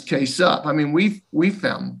holding this case up. I mean, we've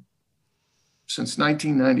found since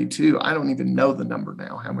 1992, I don't even know the number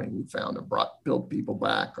now, how many we found or billed people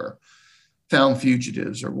back or found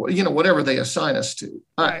fugitives or whatever they assign us to.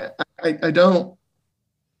 Right.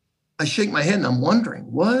 I shake my head and I'm wondering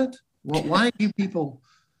why are you people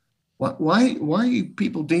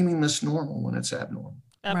deeming this normal when it's abnormal?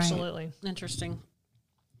 Absolutely. Right. Interesting.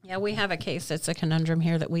 Yeah, we have a case that's a conundrum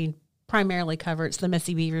here that we primarily cover. It's the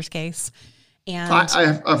Missy Beavers case. And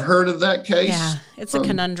I've heard of that case. Yeah, it's a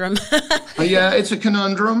conundrum. Yeah, it's a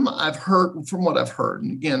conundrum. From what I've heard,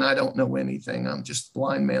 and again, I don't know anything. I'm just a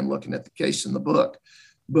blind man looking at the case in the book.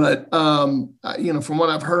 But from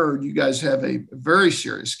what I've heard, you guys have a very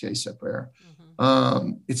serious case up there.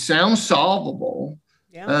 Mm-hmm. It sounds solvable.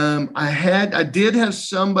 Yeah. I did have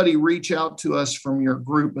somebody reach out to us from your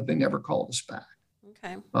group, but they never called us back.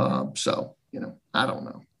 Okay. So I don't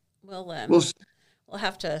know. We'll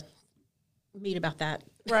have to meet about that.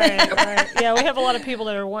 Right. Yeah, we have a lot of people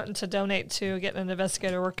that are wanting to donate to getting an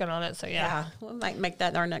investigator working on it. So yeah, we might make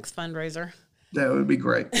that our next fundraiser. That would be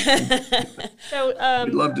great. So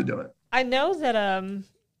we'd love to do it. I know that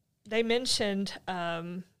they mentioned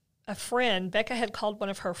a friend. Becca had called one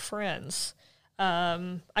of her friends.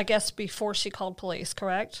 I guess before she called police.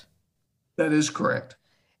 Correct? That is correct.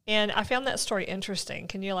 And I found that story interesting.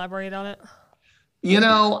 Can you elaborate on it?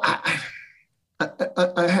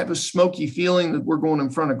 I have a smoky feeling that we're going in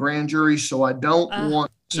front of grand jury, so I don't want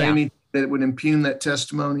to say anything that would impugn that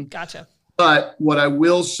testimony. Gotcha. But what I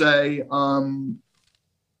will say, in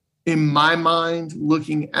my mind,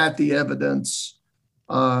 looking at the evidence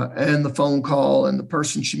and the phone call and the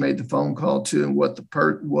person she made the phone call to, and what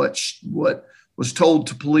was told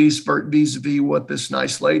to police vis-a-vis what this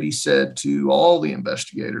nice lady said to all the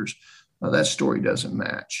investigators, that story doesn't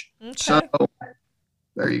match. Okay. So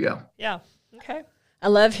there you go. Yeah. Okay. I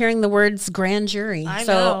love hearing the words grand jury. I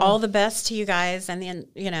so know. All the best to you guys and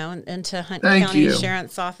to Hunt County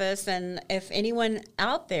Sheriff's Office. And if anyone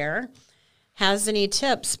out there has any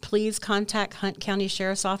tips, please contact Hunt County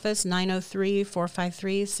Sheriff's Office,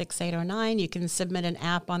 903-453-6809. You can submit an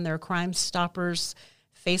app on their Crime Stoppers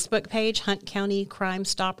Facebook page, Hunt County Crime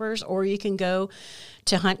Stoppers, or you can go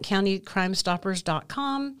to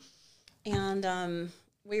huntcountycrimestoppers.com. And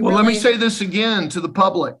let me say this again to the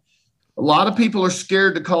public. A lot of people are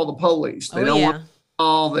scared to call the police. They don't want to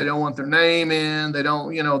call. They don't want their name in. They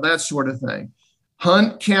don't, that sort of thing.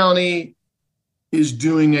 Hunt County is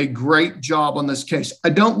doing a great job on this case. I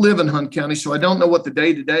don't live in Hunt County, so I don't know what the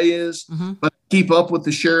day-to-day is, but I keep up with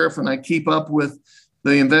the sheriff and I keep up with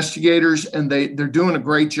the investigators, and they're doing a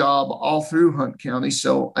great job all through Hunt County.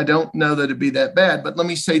 So I don't know that it'd be that bad. But let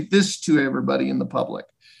me say this to everybody in the public.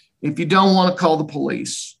 If you don't want to call the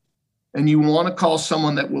police and you want to call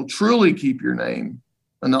someone that will truly keep your name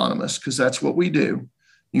anonymous, because that's what we do,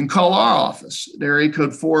 you can call our office at area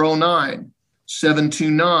code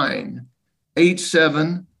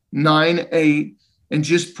 409-729-8798 and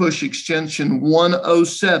just push extension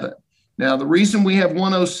 107. Now, the reason we have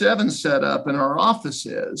 107 set up in our office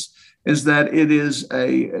is that it has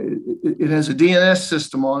a DNS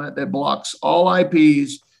system on it that blocks all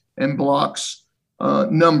IPs and blocks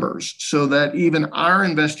numbers, so that even our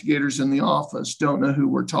investigators in the office don't know who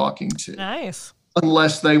we're talking to. Nice.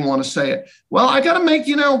 Unless they want to say it. Well, I got to make,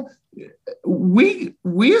 we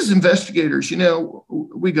as investigators,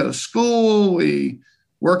 we go to school, we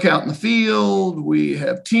work out in the field, we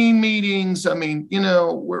have team meetings. I mean,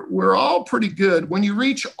 we're all pretty good. When you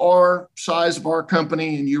reach our size of our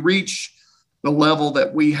company and you reach the level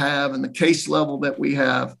that we have and the case level that we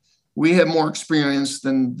have more experience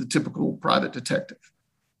than the typical private detective.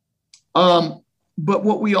 But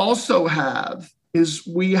what we also have is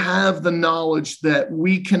we have the knowledge that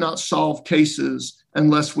we cannot solve cases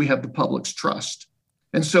unless we have the public's trust.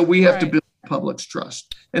 And so we have to build the public's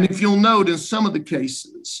trust. And if you'll note in some of the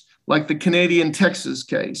cases, like the Canadian Texas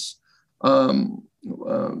case, little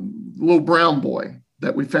brown boy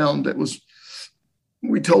that we found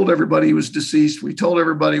we told everybody he was deceased. We told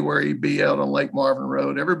everybody where he'd be out on Lake Marvin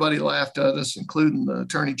Road. Everybody laughed at us, including the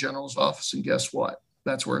Attorney General's office. And guess what?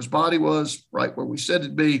 That's where his body was, right where we said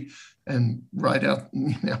it'd be. And right out,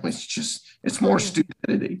 it's more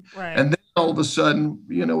stupidity. Right. And then all of a sudden,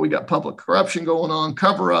 we got public corruption going on,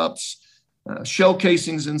 cover-ups, shell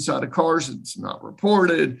casings inside of cars that's not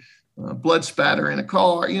reported, blood spatter in a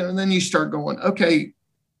car, and then you start going, okay,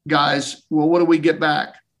 guys, well, what do we get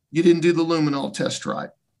back? You didn't do the luminol test right.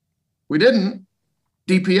 We didn't.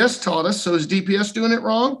 DPS taught us. So is DPS doing it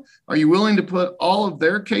wrong? Are you willing to put all of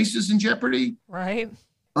their cases in jeopardy? Right.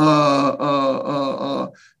 Then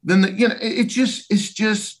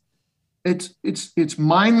it's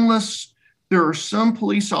mindless. There are some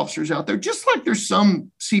police officers out there, just like there's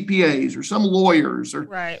some CPAs or some lawyers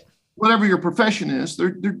or whatever your profession is.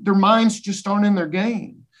 Their minds just aren't in their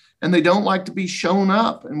game, and they don't like to be shown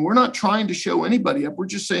up. And we're not trying to show anybody up. We're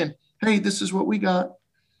just saying, hey, this is what we got.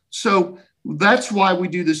 So that's why we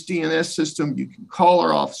do this DNS system. You can call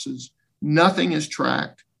our offices. Nothing is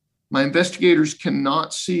tracked. My investigators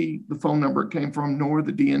cannot see the phone number it came from, nor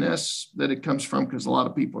the DNS that it comes from, because a lot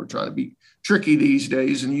of people are trying to be tricky these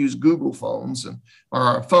days and use Google phones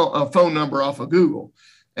or a phone number off of Google.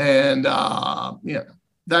 And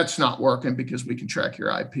that's not working because we can track your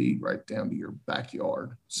IP right down to your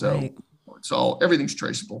backyard. So everything's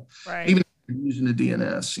traceable. Right. Even if you're using the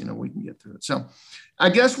DNS, we can get through it. So I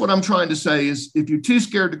guess what I'm trying to say is, if you're too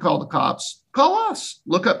scared to call the cops, call us.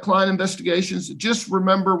 Look up Klein Investigations. Just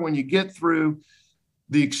remember, when you get through,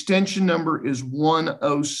 the extension number is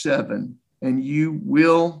 107, and you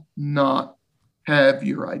will not have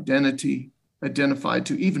your identity identified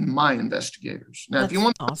to even my investigators. Now, if you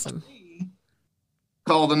want awesome,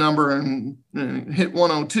 call the number and hit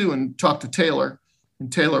 102 and talk to Taylor,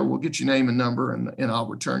 and Taylor will get your name and number, and I'll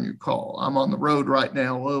return your call. I'm on the road right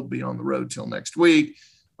now. We'll be on the road till next week,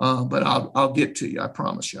 but I'll get to you. I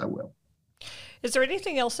promise you I will. Is there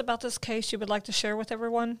anything else about this case you would like to share with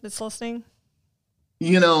everyone that's listening?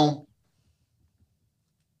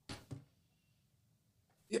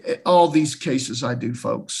 All these cases I do,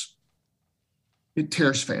 folks, it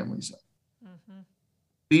tears families up. Mm-hmm.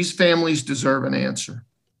 These families deserve an answer.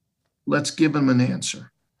 Let's give them an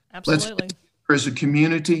answer. Absolutely. As a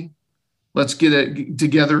community, let's get it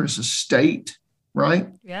together as a state, right?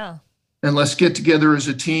 Yeah. And let's get together as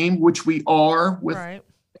a team, which we are with the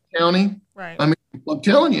county. Right. I mean, I'm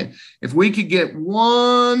telling you, if we could get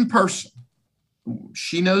one person,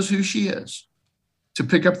 she knows who she is, to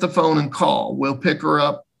pick up the phone and call, we'll pick her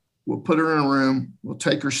up, we'll put her in a room, we'll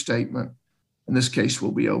take her statement, and this case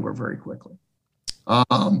will be over very quickly.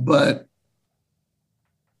 But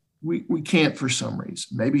we can't for some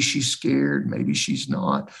reason. Maybe she's scared, maybe she's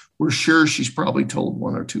not. We're sure she's probably told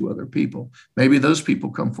one or two other people. Maybe those people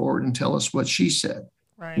come forward and tell us what she said.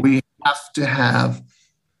 Right. We have to have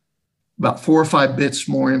about 4 or 5 bits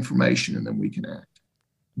more information, and then we can act.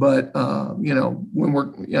 But, when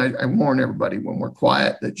I warn everybody, when we're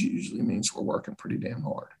quiet, that usually means we're working pretty damn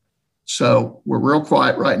hard. So we're real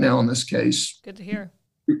quiet right now in this case. Good to hear.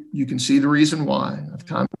 You can see the reason why. I've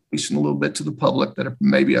kind of released a little bit to the public that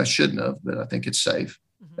maybe I shouldn't have, but I think it's safe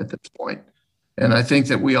at this point. And I think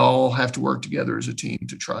that we all have to work together as a team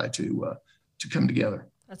to try to come together.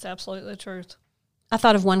 That's absolutely the truth. I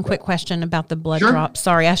thought of one quick question about the blood Sure. drops.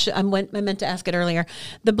 Sorry, I meant to ask it earlier.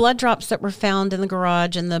 The blood drops that were found in the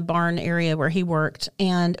garage in the barn area where he worked,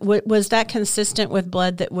 and was that consistent with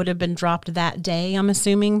blood that would have been dropped that day, I'm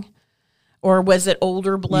assuming? Or was it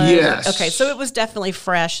older blood? Yes. Okay, so it was definitely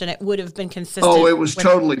fresh, and it would have been consistent. Oh, it was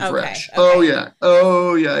totally fresh. Oh, yeah.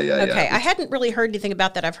 Okay, I hadn't really heard anything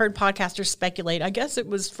about that. I've heard podcasters speculate. I guess it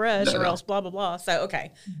was fresh or else blah, blah, blah. So,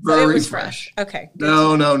 okay. So it was fresh. Okay.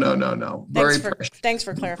 No. Very fresh. Thanks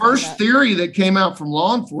for clarifying First that. theory that came out from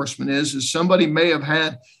law enforcement is somebody may have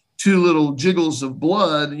had two little jiggles of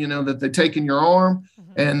blood, that they take in your arm,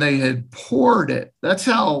 and they had poured it. That's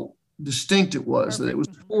how distinct it was, that it was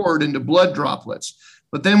poured into blood droplets.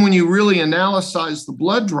 But then when you really analyze the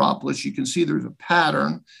blood droplets, you can see there's a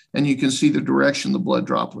pattern, and you can see the direction the blood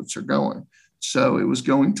droplets are going. So it was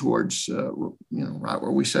going towards, right where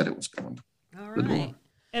we said it was going. All right.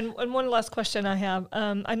 And one last question I have.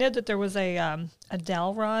 I know that there was a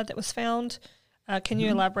dowel rod that was found. Can you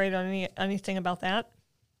elaborate on anything about that?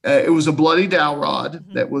 It was a bloody dowel rod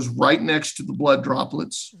that was right next to the blood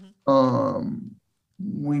droplets.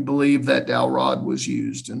 We believe that dowel rod was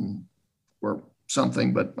used or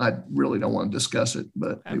something, but I really don't want to discuss it,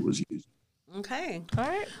 but it was used. Okay. All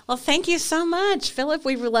right. Well, thank you so much, Philip.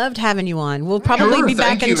 We loved having you on. We'll probably be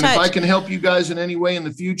back in touch. If I can help you guys in any way in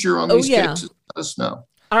the future on these cases, let us know.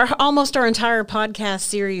 Almost our entire podcast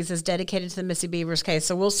series is dedicated to the Missy Beavers case,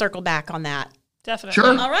 so we'll circle back on that. Definitely.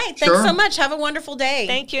 Sure. All right. Thanks so much. Have a wonderful day.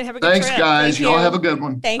 Thank you, and have a good trip. Thanks, guys. Thank Y'all you. have a good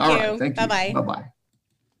one. Thank All you. right. Thank you. Bye-bye. Bye-bye.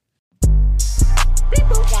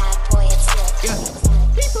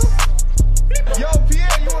 Yo, Pierre,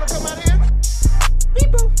 you wanna come out here?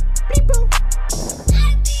 Beep-boop, beep-boop.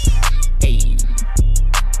 Hey.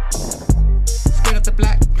 Straight up the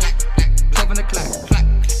black, 12 on the clock,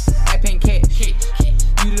 I paying cash,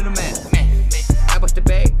 you do the math, I bust the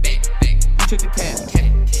bag, you took the tab,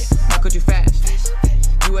 how could you fast,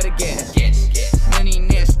 you at a gas,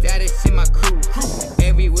 millionaire status in my crew,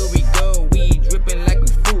 everywhere we go, we dripping like we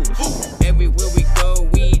fools, everywhere we go,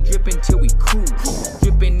 we dripping till we cool,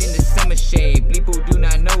 dripping in the summer shade, people do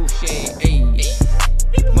not know shade, ayy.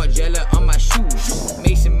 Margiela on my shoes,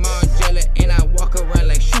 Mason Margiela, and I walk around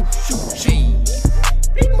like shoo, hey.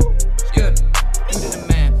 Good, you do the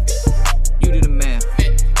math, you do the math.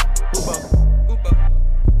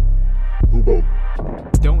 Hubo.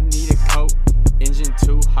 Don't need a coat, engine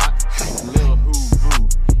too hot. Lil hoo-boo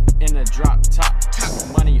in a drop top.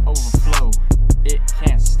 Money overflow, it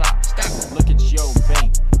can't stop. Look at your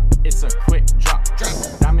bank, it's a quick drop.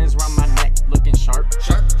 Diamonds round my neck, looking sharp.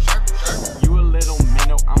 You a little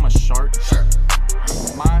minnow, I'm a shark.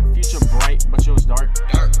 My future bright, but yours dark.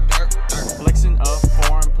 Flexing up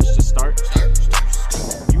foreign, push to start.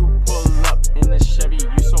 You pull up in the Chevy,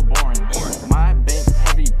 you so boring. My bank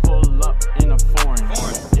heavy, pull up in a foreign.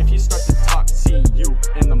 If you start to talk, see you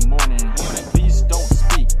in the morning. Please don't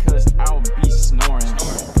speak, cause I'll be snoring.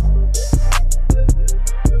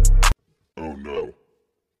 Oh no,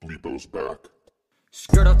 Bleepo's back.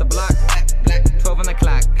 Skirt off the block, 12 on the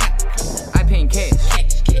clock, I paying cash,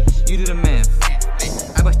 you do the math,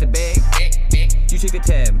 I bust the bag, you take the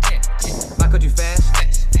tab, why could you fast,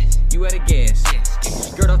 you at a gas,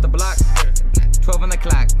 skirt off the block, 12 on the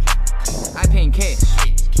clock, I paying cash,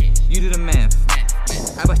 you do the math,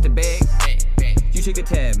 I bust the bag, you take the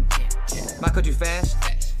tab, why could you fast,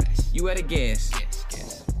 you at a gas.